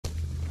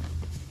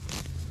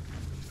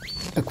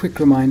A quick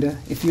reminder,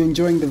 if you're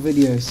enjoying the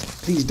videos,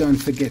 please don't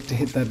forget to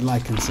hit that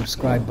like and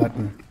subscribe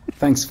button.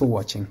 Thanks for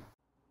watching.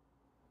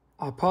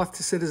 Our path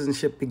to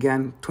citizenship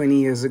began 20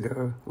 years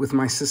ago with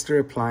my sister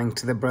applying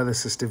to the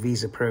brother-sister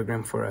visa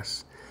program for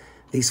us.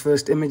 These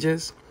first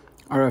images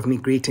are of me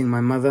greeting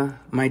my mother,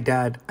 my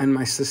dad, and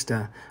my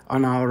sister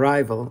on our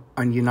arrival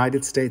on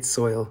United States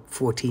soil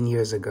 14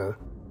 years ago.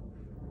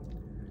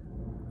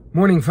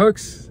 Morning,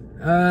 folks.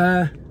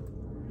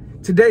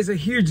 Today's a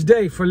huge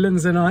day for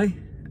Linz and I.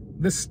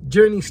 This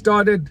journey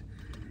started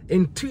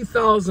in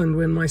 2000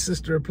 when my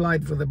sister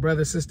applied for the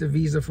brother-sister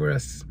visa for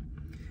us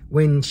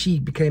when she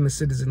became a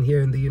citizen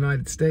here in the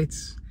United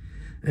States.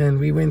 And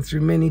we went through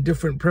many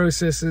different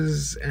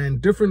processes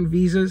and different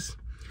visas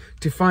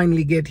to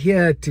finally get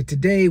here to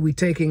today. We're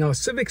taking our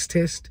civics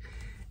test,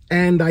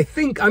 and I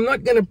think, I'm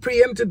not going to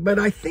preempt it, but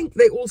I think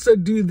they also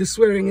do the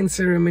swearing-in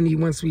ceremony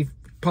once we've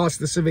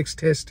passed the civics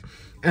test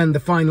and the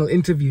final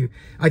interview.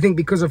 I think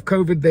because of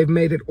COVID, they've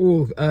made it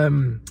all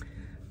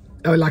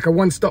like a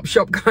one-stop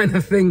shop kind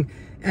of thing.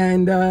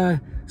 And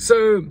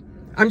so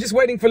I'm just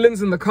waiting for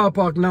Linz in the car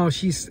park now.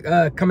 She's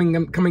coming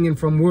in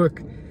from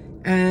work,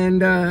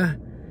 and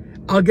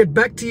I'll get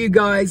back to you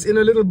guys in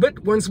a little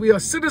bit once we are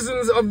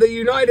citizens of the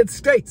United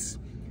States.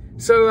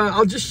 So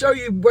I'll just show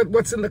you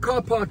what's in the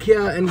car park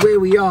here and where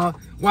we are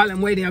while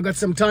I'm waiting. I've got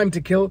some time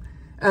to kill,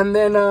 and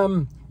then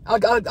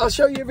I'll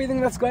show you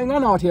everything that's going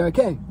on out here.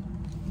 Okay,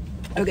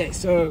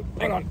 so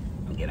hang on,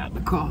 I'll get out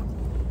the car.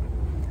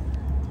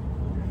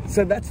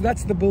 So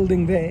that's the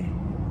building there.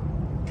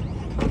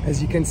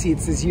 As you can see, it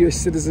says US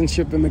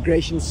Citizenship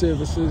Immigration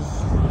Services.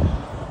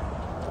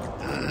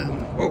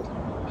 Oh,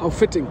 how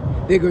fitting.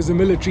 There goes a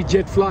military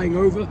jet flying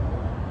over,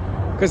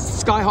 because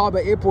Sky Harbor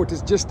Airport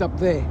is just up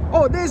there.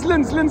 Oh, there's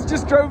Linz. Linz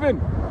just drove in.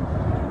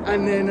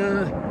 And then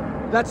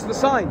that's the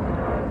sign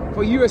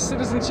for US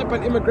Citizenship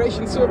and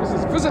Immigration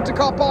Services. Visitor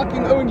car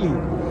parking only.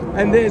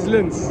 And there's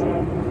Linz.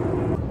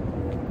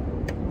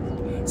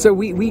 So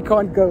we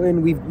can't go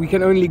in. We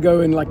can only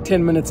go in like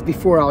 10 minutes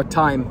before our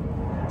time.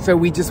 So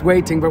we're just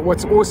waiting. But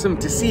what's awesome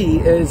to see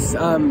is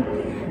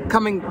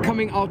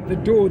coming out the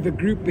door, the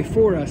group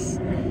before us,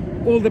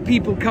 all the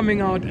people coming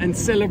out and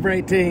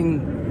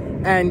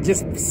celebrating, and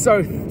just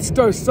so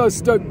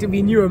stoked to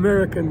be new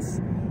Americans.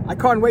 I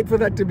can't wait for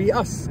that to be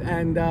us.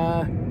 And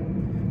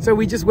so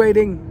we're just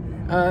waiting.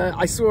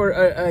 I saw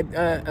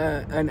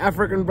an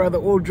African brother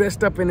all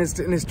dressed up in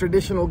his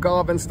traditional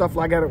garb and stuff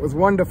like that. It was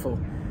wonderful.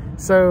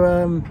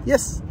 So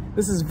yes,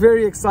 this is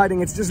very exciting.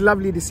 It's just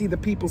lovely to see the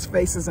people's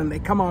faces, and they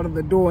come out of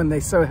the door and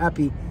they're so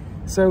happy.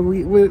 So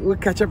we'll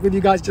catch up with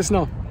you guys just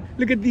now.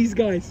 Look at these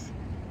guys.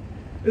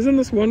 Isn't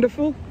this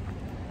wonderful?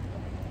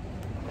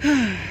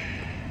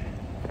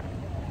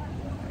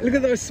 Look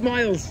at those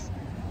smiles.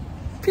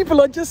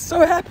 People are just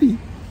so happy.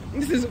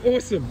 This is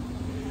awesome.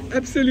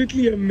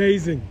 Absolutely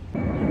amazing.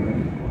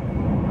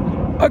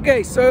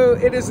 Okay, so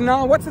it is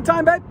now, what's the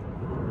time, babe?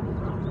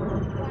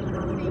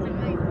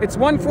 It's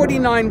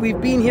 1:49.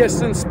 We've been here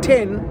since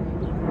 10.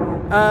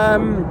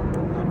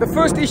 The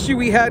first issue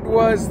we had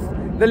was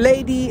the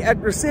lady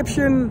at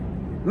reception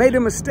made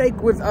a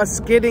mistake with us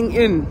getting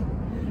in.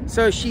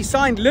 So she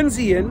signed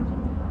Lindsay in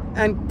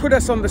and put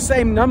us on the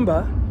same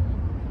number,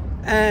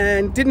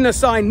 and didn't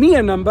assign me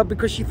a number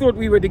because she thought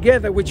we were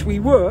together, which we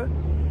were.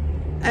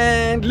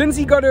 And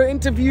Lindsay got her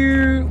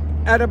interview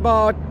at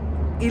about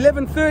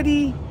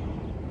 11:30,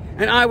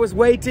 and I was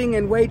waiting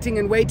and waiting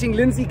and waiting.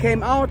 Lindsay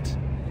came out.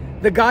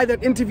 The guy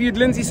that interviewed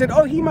Lindsay said,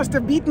 "Oh, he must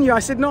have beaten you." I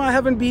said, "No, I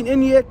haven't been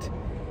in yet."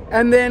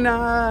 And then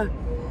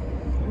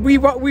we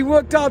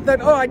worked out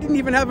that, oh, I didn't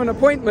even have an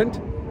appointment.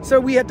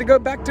 So we had to go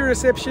back to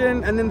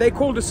reception, and then they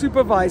called a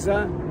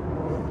supervisor,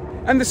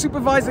 and the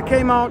supervisor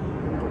came out,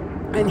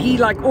 and he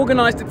like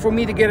organized it for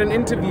me to get an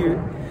interview.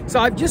 So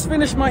I've just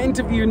finished my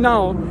interview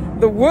now.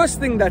 The worst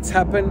thing that's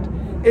happened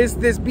is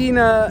there's been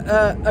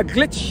a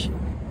glitch.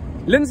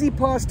 Lindsay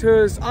passed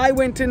hers. I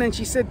went in and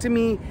she said to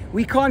me,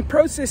 "We can't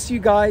process you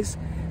guys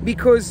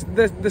because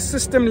the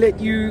system let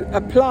you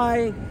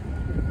apply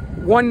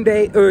 1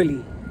 day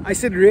early." I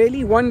said,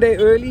 "Really? 1 day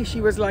early?"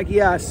 She was like,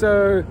 "Yeah,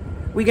 so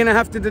we're gonna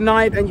have to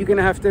deny it and you're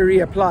gonna have to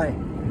reapply."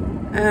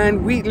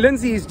 And we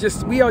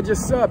are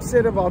just so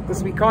upset about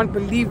this. We can't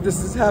believe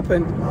this has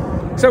happened.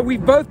 So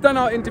we've both done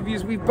our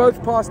interviews. We've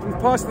both passed. We've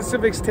passed the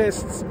civics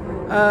tests.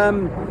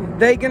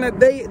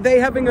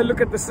 They're having a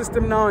look at the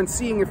system now and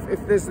seeing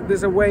if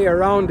there's a way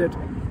around it,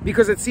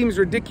 because it seems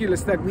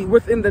ridiculous that we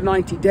within the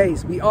 90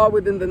 days. We are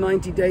within the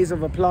 90 days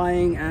of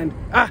applying, and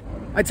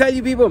I tell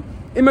you people,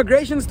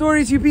 immigration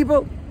stories, you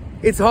people,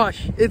 it's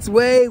harsh. It's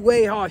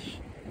way harsh.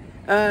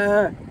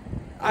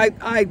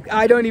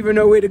 I don't even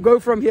know where to go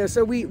from here.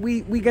 So we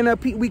can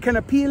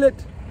appeal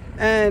it,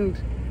 and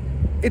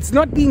it's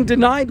not being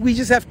denied. We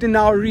just have to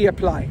now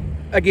reapply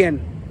again,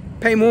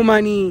 pay more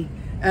money,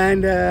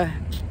 and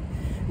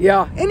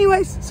yeah.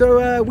 Anyways,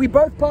 so we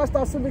both passed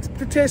our civics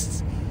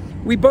tests.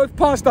 We both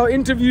passed our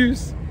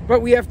interviews,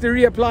 But we have to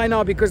reapply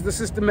now because the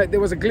system, there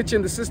was a glitch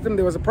in the system.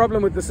 There was a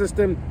problem with the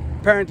system,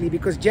 apparently,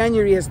 because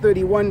January has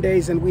 31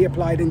 days and we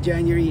applied in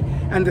January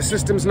and the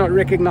system's not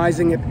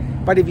recognizing it.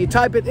 But if you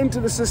type it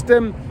into the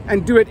system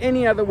and do it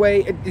any other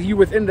way, you're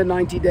within the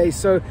 90 days.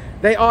 So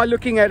they are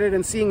looking at it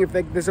and seeing if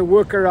there's a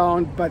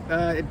workaround, but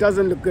it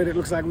doesn't look good. It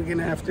looks like we're going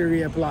to have to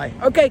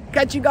reapply. Okay,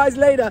 catch you guys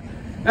later.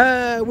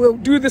 We'll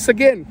do this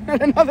again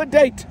at another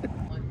date.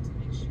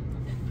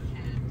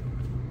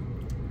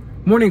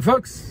 Morning,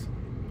 folks.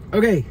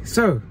 Okay,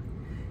 so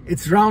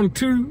it's round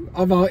 2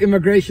 of our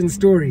immigration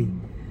story.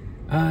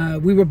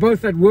 We were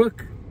both at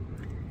work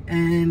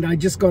and I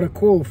just got a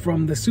call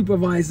from the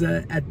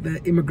supervisor at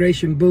the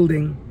immigration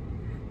building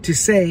to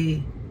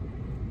say,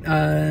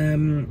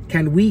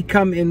 can we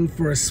come in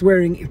for a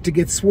swearing, to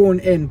get sworn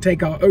in,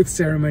 take our oath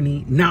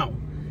ceremony now?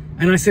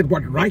 And I said,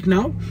 what, right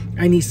now?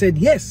 And he said,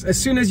 yes, as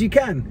soon as you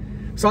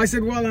can. So I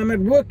said, well, I'm at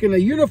work in a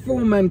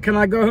uniform and can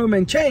I go home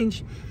and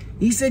change?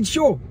 He said,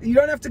 sure, you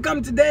don't have to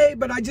come today.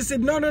 But I just said,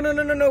 no,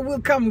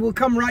 we'll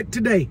come right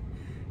today.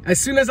 As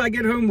soon as I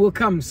get home, we'll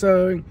come.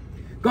 So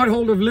got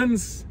hold of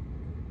Lynn's.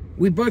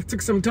 We both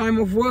took some time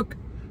off work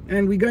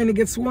and we're going to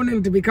get sworn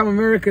in to become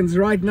Americans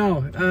right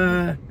now.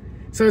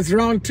 So it's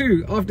round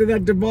 2. After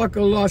that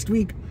debacle last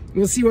week,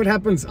 we'll see what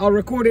happens. I'll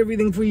record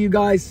everything for you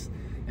guys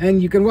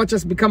and you can watch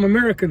us become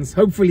Americans,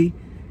 hopefully.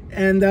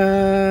 And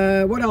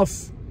what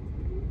else?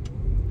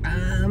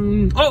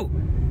 Oh,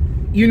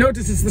 you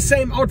notice it's the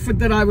same outfit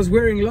that I was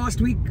wearing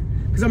last week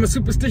because I'm a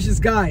superstitious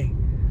guy.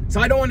 So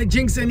I don't want to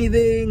jinx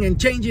anything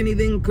and change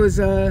anything because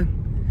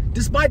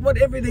despite what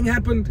everything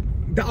happened,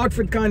 the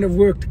outfit kind of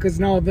worked because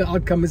now the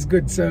outcome is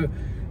good. So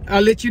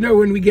I'll let you know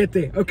when we get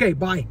there. Okay,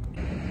 bye.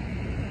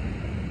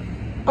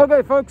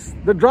 Okay, folks,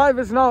 the drive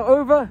is now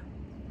over.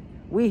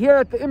 We're here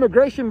at the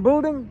immigration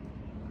building.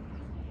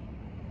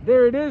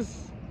 There it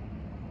is.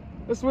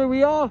 That's where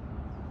we are.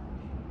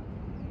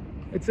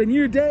 It's a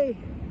new day.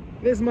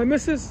 There's my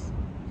missus.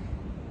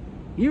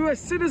 U.S.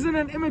 Citizen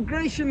and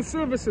Immigration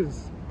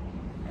Services.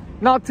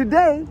 Now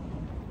today,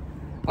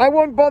 I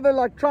won't bother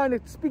like trying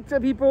to speak to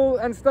people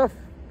and stuff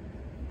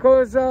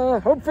because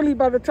hopefully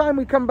by the time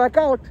we come back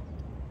out,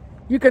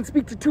 you can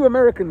speak to 2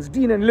 Americans,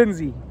 Dean and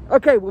Lindsay.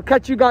 Okay, we'll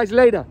catch you guys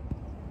later.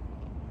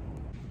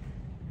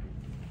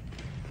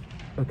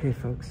 Okay,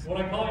 folks.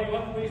 When I call you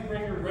up, please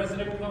bring your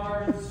resident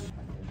cards.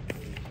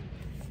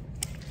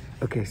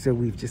 Okay, so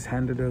we've just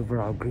handed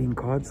over our green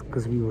cards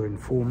because we were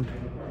informed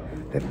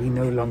that we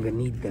no longer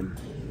need them.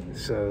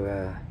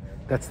 So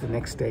that's the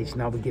next stage.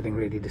 Now we're getting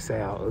ready to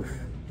say our oath.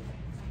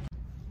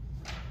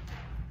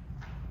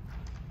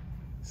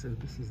 So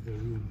this is the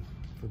room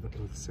for the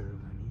oath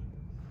ceremony.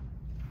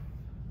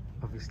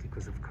 Obviously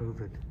because of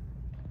COVID,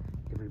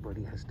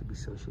 everybody has to be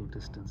social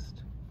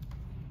distanced.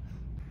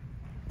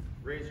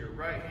 Raise your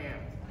right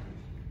hand.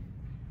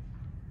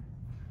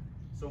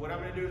 So what I'm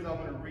going to do is I'm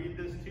going to read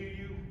this to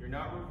you. You're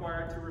not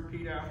required to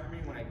repeat after me.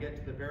 When I get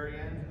to the very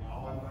end,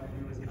 all I'm going to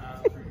do is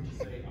ask for you to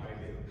say, I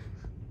do.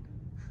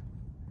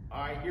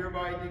 I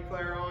hereby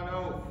declare on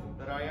oath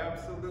that I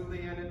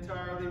absolutely and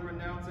entirely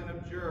renounce and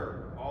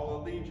abjure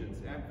all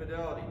allegiance and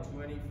fidelity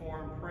to any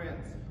foreign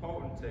prince,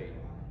 potentate,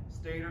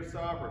 state or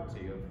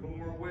sovereignty of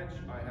whom or which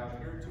I have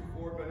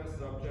heretofore been a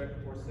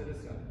subject or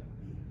citizen,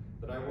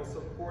 that I will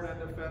support and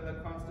defend the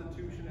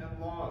Constitution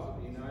and laws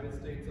of the United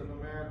States of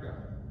America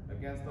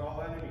against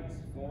all enemies,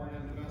 foreign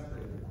and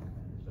domestic,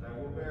 that I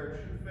will bear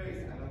true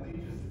faith and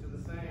allegiance to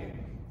the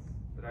same,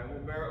 that I will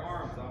bear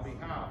arms on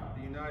behalf of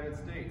the United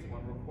States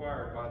when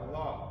required by the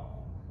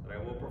law, that I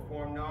will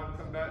perform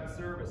non-combatant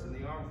service in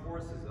the armed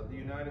forces of the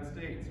United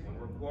States when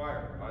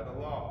required by the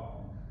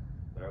law,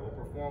 that I will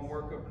perform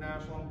work of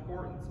national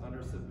importance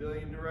under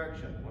civilian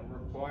direction when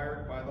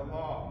required by the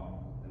law,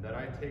 and that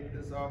I take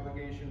this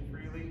obligation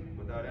freely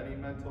without any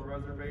mental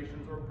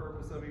reservations or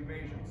purpose of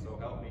evasion, so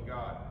help me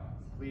God.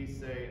 Please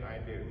say, I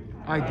do.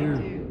 I do.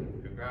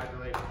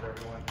 Congratulations,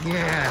 everyone.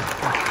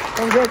 Yeah.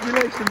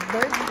 Congratulations,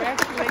 baby.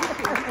 Take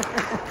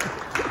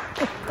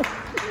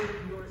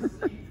your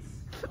seats.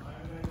 I'm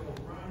going to go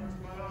run to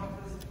my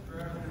office,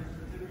 grab your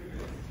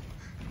certificates.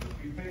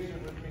 Be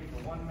patient with me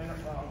for 1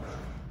 minute longer.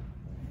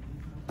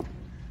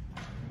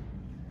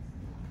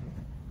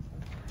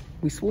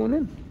 We sworn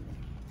in.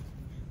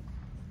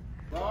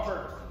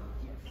 Robert.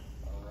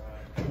 All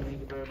right.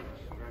 Thank you very much.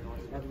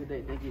 Congratulations. Have a good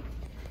day. Thank you.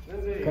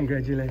 Lindsay.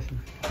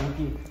 Congratulations. Thank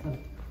you.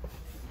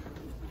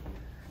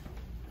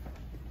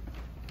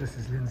 This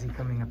is Lindsay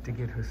coming up to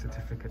get her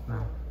certificate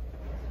now.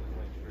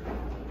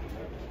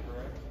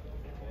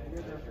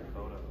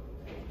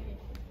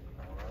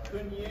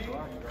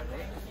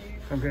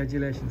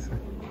 Congratulations, sir.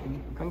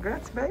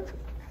 Congrats, babe.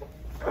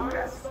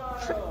 Congrats.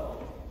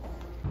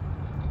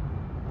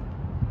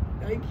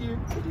 Thank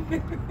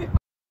you.